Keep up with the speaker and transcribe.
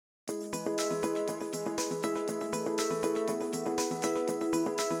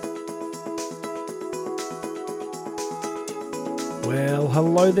Well,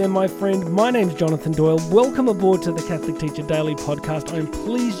 hello there, my friend. My name's Jonathan Doyle. Welcome aboard to the Catholic Teacher Daily podcast. I'm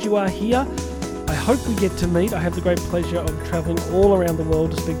pleased you are here. I hope we get to meet. I have the great pleasure of traveling all around the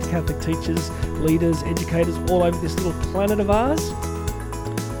world to speak to Catholic teachers, leaders, educators all over this little planet of ours.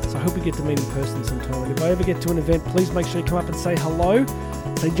 So I hope we get to meet in person sometime. And if I ever get to an event, please make sure you come up and say hello.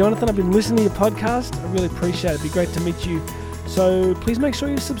 Say, Jonathan, I've been listening to your podcast. I really appreciate it. It'd be great to meet you. So please make sure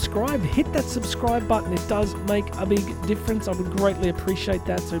you subscribe. Hit that subscribe button. It does make a big difference. I would greatly appreciate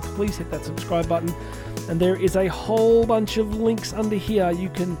that. So please hit that subscribe button. And there is a whole bunch of links under here. You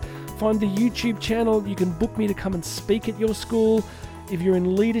can find the YouTube channel. You can book me to come and speak at your school. If you're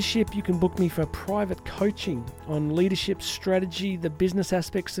in leadership, you can book me for private coaching on leadership strategy, the business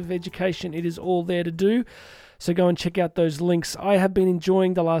aspects of education. It is all there to do. So go and check out those links. I have been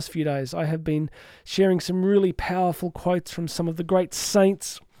enjoying the last few days. I have been sharing some really powerful quotes from some of the great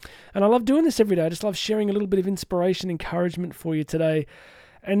saints. And I love doing this every day. I just love sharing a little bit of inspiration, encouragement for you today.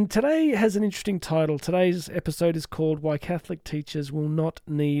 And today has an interesting title. Today's episode is called Why Catholic Teachers Will Not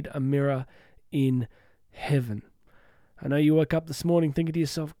Need a Mirror in Heaven. I know you woke up this morning thinking to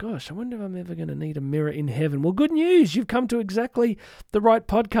yourself, gosh, I wonder if I'm ever going to need a mirror in heaven. Well, good news. You've come to exactly the right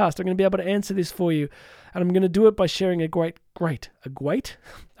podcast. I'm going to be able to answer this for you. And I'm going to do it by sharing a great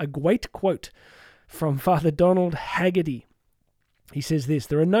quote from Father Donald Haggerty. He says this: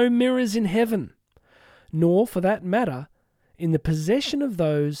 there are no mirrors in heaven, nor, for that matter, in the possession of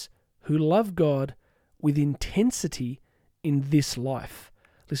those who love God with intensity in this life.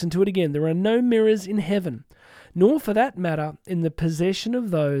 Listen to it again. There are no mirrors in heaven, nor for that matter in the possession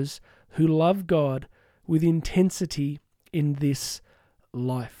of those who love God with intensity in this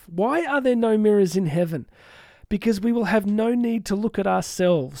life. Why are there no mirrors in heaven? Because we will have no need to look at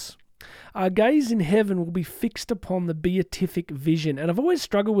ourselves. Our gaze in heaven will be fixed upon the beatific vision. And I've always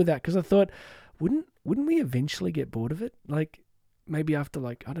struggled with that because I thought, wouldn't we eventually get bored of it? Like maybe after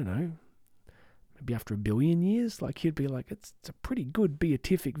maybe after 1 billion years, you'd be like, it's a pretty good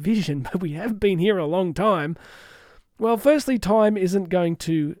beatific vision, but we have been here a long time. Well, firstly, time isn't going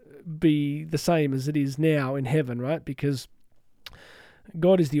to be the same as it is now in heaven, right? Because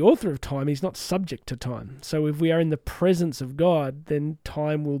God is the author of time. He's not subject to time. So if we are in the presence of God, then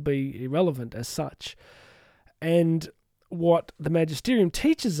time will be irrelevant as such. And what the magisterium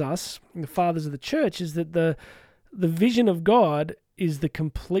teaches us, the fathers of the church, is that the vision of God is the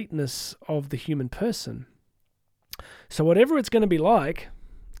completeness of the human person. So whatever it's going to be like,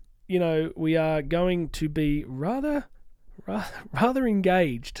 we are going to be rather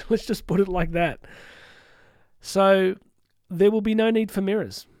engaged. Let's just put it like that. So there will be no need for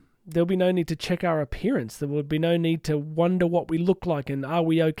mirrors. There'll be no need to check our appearance. There will be no need to wonder what we look like and are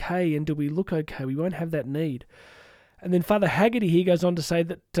we okay and do we look okay. We won't have that need. And then Father Haggerty here goes on to say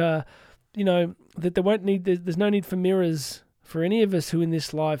that that there's no need for mirrors for any of us who in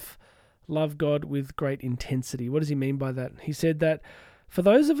this life love God with great intensity. What does he mean by that? He said that for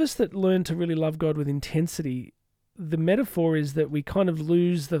those of us that learn to really love God with intensity, the metaphor is that we kind of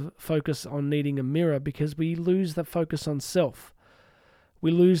lose the focus on needing a mirror because we lose the focus on self.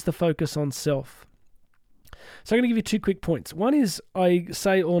 We lose the focus on self. So I'm going to give you 2 quick points. One is I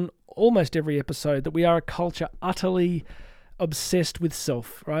say on almost every episode that we are a culture utterly obsessed with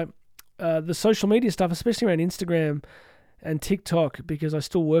self, right? The social media stuff, especially around Instagram and TikTok, because I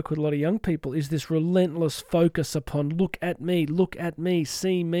still work with a lot of young people, is this relentless focus upon look at me,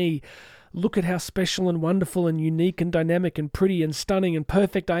 see me, look at how special and wonderful and unique and dynamic and pretty and stunning and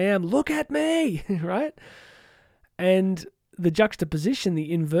perfect I am. Look at me, right? And the juxtaposition,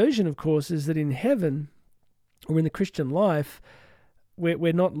 the inversion, of course, is that in heaven or in the Christian life,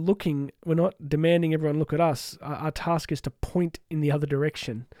 we're not demanding everyone look at us. Our task is to point in the other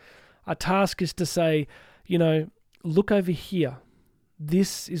direction. Our task is to say, look over here.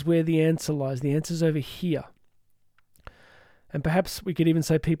 This is where the answer lies. The answer's over here. And perhaps we could even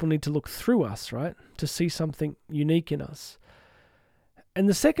say people need to look through us, right? To see something unique in us. And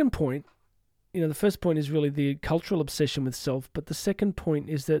the second point, the first point is really the cultural obsession with self, but the second point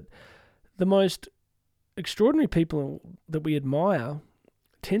is that the most extraordinary people that we admire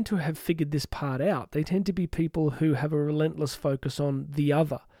tend to have figured this part out. They tend to be people who have a relentless focus on the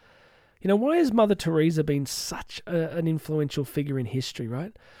other. Why has Mother Teresa been such an influential figure in history,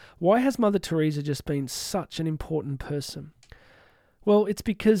 right? Why has Mother Teresa just been such an important person? Well, it's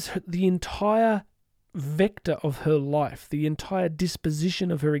because the entire vector of her life, the entire disposition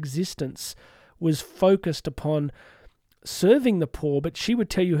of her existence was focused upon serving the poor, but she would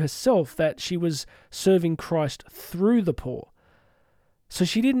tell you herself that she was serving Christ through the poor. So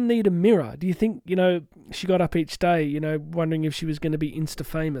she didn't need a mirror. Do you think, she got up each day, wondering if she was going to be Insta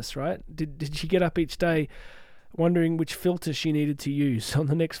famous, right? Did she get up each day wondering which filter she needed to use on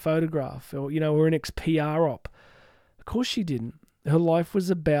the next photograph or her next PR op. Of course she didn't. Her life was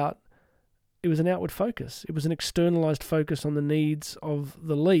it was an outward focus. It was an externalized focus on the needs of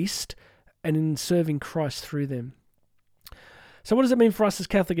the least and in serving Christ through them. So what does it mean for us as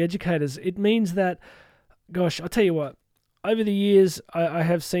Catholic educators? It means that, gosh, I'll tell you what, over the years, I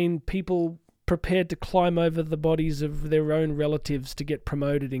have seen people prepared to climb over the bodies of their own relatives to get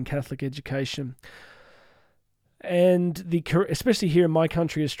promoted in Catholic education. And especially here in my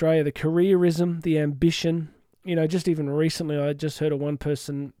country, Australia, the careerism, the ambition, just even recently, I just heard of one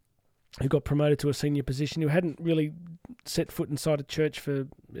person who got promoted to a senior position who hadn't really set foot inside a church for,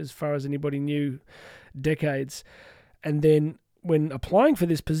 as far as anybody knew, decades. And then when applying for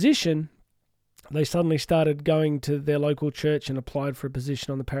this position, they suddenly started going to their local church and applied for a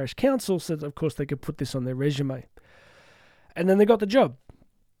position on the parish council so that, of course, they could put this on their resume. And then they got the job.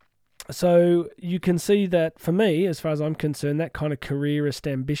 So you can see that, for me, as far as I'm concerned, that kind of careerist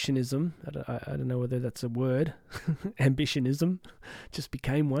ambitionism, I don't know whether that's a word, ambitionism, just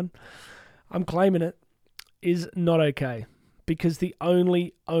became one, I'm claiming it, is not okay. Because the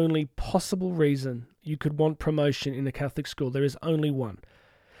only possible reason you could want promotion in a Catholic school, there is only one,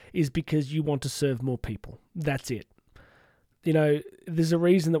 is because you want to serve more people. That's it. There's a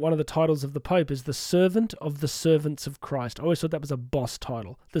reason that one of the titles of the Pope is the servant of the servants of Christ. I always thought that was a boss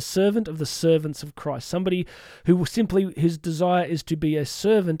title. The servant of the servants of Christ. Somebody his desire is to be a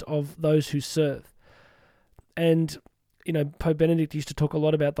servant of those who serve. And, Pope Benedict used to talk a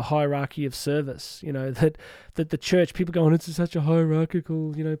lot about the hierarchy of service, that the church, people go on, it's such a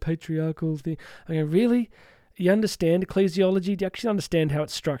hierarchical, patriarchal thing. I go, really? You understand ecclesiology? Do you actually understand how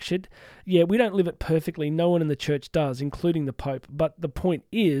it's structured? Yeah, we don't live it perfectly. No one in the church does, including the Pope. But the point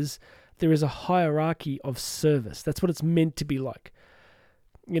is, there is a hierarchy of service. That's what it's meant to be like.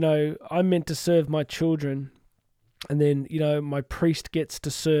 I'm meant to serve my children, and then, my priest gets to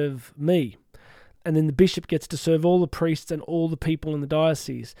serve me. And then the bishop gets to serve all the priests and all the people in the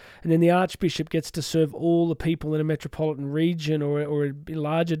diocese. And then the archbishop gets to serve all the people in a metropolitan region or a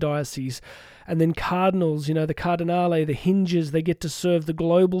larger diocese. And then cardinals, the cardinale, the hinges, they get to serve the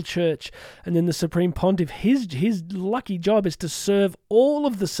global church. And then the supreme pontiff, his lucky job is to serve all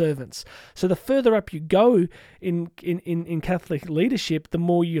of the servants. So the further up you go in Catholic leadership, the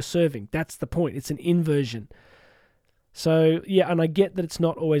more you're serving. That's the point. It's an inversion. So, yeah, and I get that it's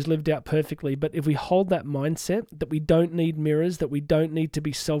not always lived out perfectly, but if we hold that mindset that we don't need mirrors, that we don't need to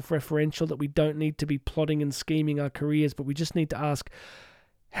be self-referential, that we don't need to be plotting and scheming our careers, but we just need to ask,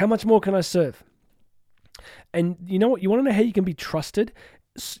 how much more can I serve? And you know what? You want to know how you can be trusted?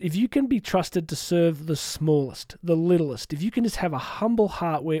 If you can be trusted to serve the smallest, the littlest, if you can just have a humble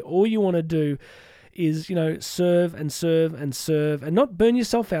heart where all you want to do is, serve and serve and serve and not burn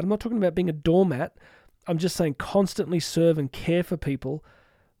yourself out. I'm not talking about being a doormat. I'm just saying constantly serve and care for people,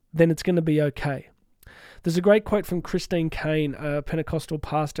 then it's going to be okay. There's a great quote from Christine Caine, a Pentecostal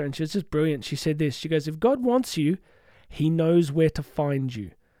pastor, and she's just brilliant. She said this, she goes, if God wants you, he knows where to find you.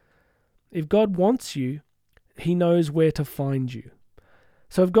 If God wants you, he knows where to find you.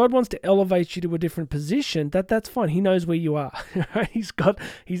 So if God wants to elevate you to a different position, that's fine. He knows where you are. He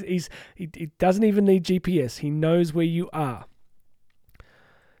doesn't even need GPS. He knows where you are.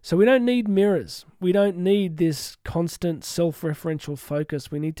 So we don't need mirrors. We don't need this constant self-referential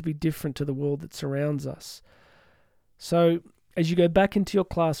focus. We need to be different to the world that surrounds us. So as you go back into your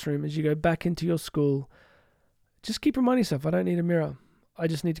classroom, as you go back into your school, just keep reminding yourself, I don't need a mirror. I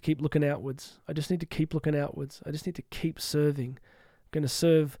just need to keep looking outwards. I just need to keep looking outwards. I just need to keep serving. I'm going to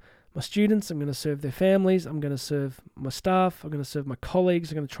serve my students. I'm going to serve their families. I'm going to serve my staff. I'm going to serve my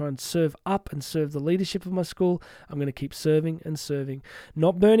colleagues. I'm going to try and serve up and serve the leadership of my school. I'm going to keep serving and serving.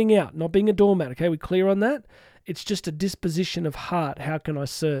 Not burning out, not being a doormat. Okay, we clear on that? It's just a disposition of heart. How can I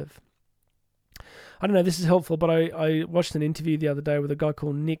serve? I don't know if this is helpful, but I watched an interview the other day with a guy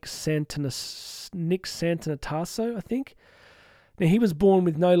called Nick Santanatasso, I think. Now, he was born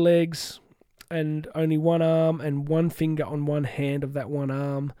with no legs and only one arm and one finger on one hand of that one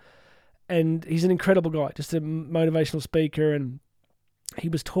arm. And he's an incredible guy, just a motivational speaker. And he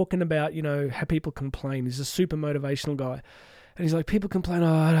was talking about, how people complain. He's a super motivational guy. And he's like, people complain,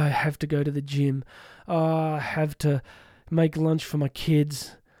 I have to go to the gym. I have to make lunch for my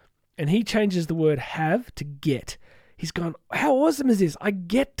kids. And he changes the word have to get. He's gone, how awesome is this? I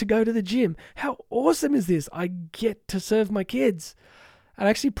get to go to the gym. How awesome is this? I get to serve my kids. I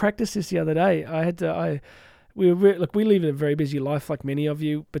actually practiced this the other day. We live a very busy life, like many of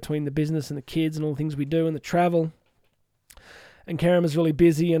you, between the business and the kids and all the things we do and the travel. And Karen was really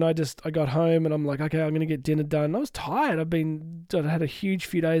busy, and I got home and I'm like, okay, I'm going to get dinner done. I was tired. I'd had a huge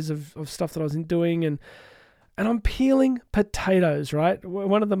few days of stuff that I was doing, and and I'm peeling potatoes, right?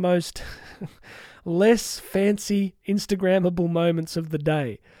 One of the most less fancy Instagrammable moments of the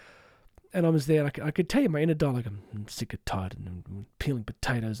day. And I was there, and I could tell you my inner dialogue, I'm sick and tired and peeling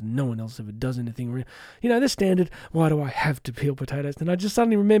potatoes, and no one else ever does anything. The standard, why do I have to peel potatoes? And I just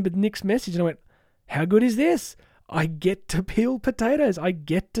suddenly remembered Nick's message, and I went, how good is this? I get to peel potatoes. I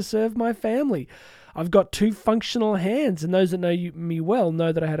get to serve my family. I've got 2 functional hands, and those that know me well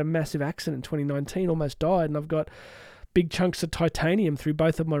know that I had a massive accident in 2019, almost died, and I've got big chunks of titanium through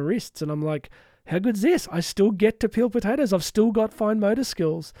both of my wrists, and I'm like, how good's this? I still get to peel potatoes. I've still got fine motor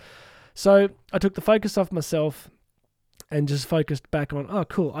skills. So I took the focus off myself and just focused back on, oh,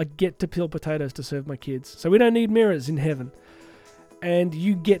 cool, I get to peel potatoes to serve my kids. So we don't need mirrors in heaven. And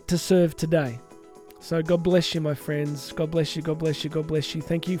you get to serve today. So God bless you, my friends. God bless you, God bless you, God bless you.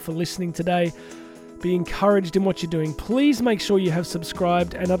 Thank you for listening today. Be encouraged in what you're doing. Please make sure you have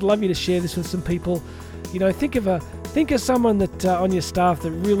subscribed, and I'd love you to share this with some people. Think of someone that on your staff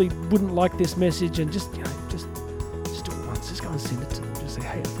that really wouldn't like this message, and just do it once. Just go and send it to them. Just say,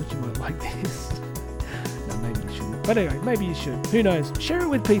 hey, I thought you might like this. No, maybe you shouldn't. But anyway, maybe you should. Who knows? Share it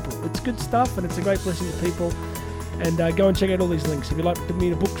with people. It's good stuff, and it's a great blessing to people. And go and check out all these links. If you'd like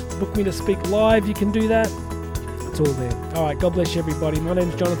me to book me to speak live, you can do that. It's all there. All right, God bless you, everybody. My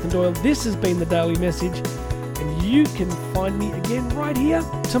name's Jonathan Doyle. This has been The Daily Message, and you can find me again right here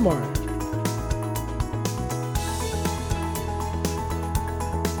tomorrow.